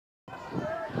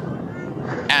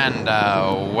and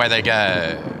away they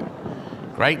go.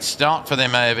 Great start for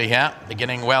them over here.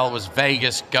 Beginning well was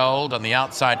Vegas Gold. On the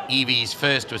outside, Evie's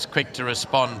First was quick to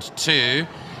respond too.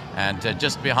 And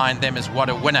just behind them is What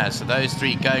a Winner. So those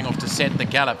three going off to set the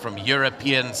gallop from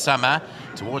European Summer.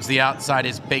 Towards the outside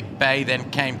is Big Bay, then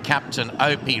came Captain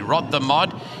Opie. Rod the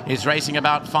Mod is racing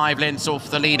about 5 lengths off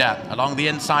the leader. Along the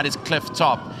inside is Cliff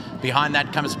Top. Behind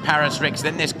that comes Paris Rix.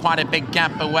 Then there's quite a big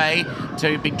gap away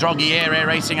to Big Drogiere.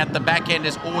 Racing at the back end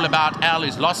is All About Al,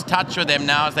 who's lost touch with them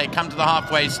now as they come to the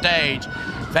halfway stage.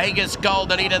 Vegas Gold,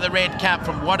 the leader, the red cap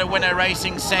from What a Winner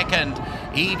racing second.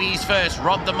 Evie's First.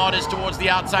 Rod the Mod is towards the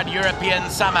outside, European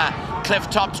Summer. Cliff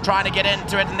Top's trying to get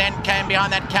into it, and then came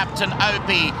behind that Captain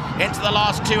Opie into the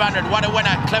last 200. What a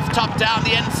Winner. Cliff Top down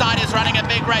the inside is running a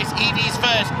big race. Evie's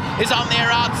First is on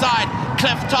their outside.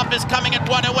 Cliff Top is coming at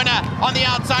What a Winner. On the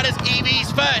outside is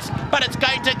Evie's First, but it's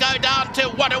going to go down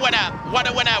to What a Winner. What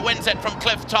a Winner wins it from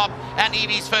Cliff Top and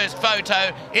Evie's First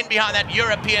photo. In behind that,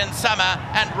 European Summer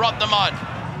and Rod the Mod.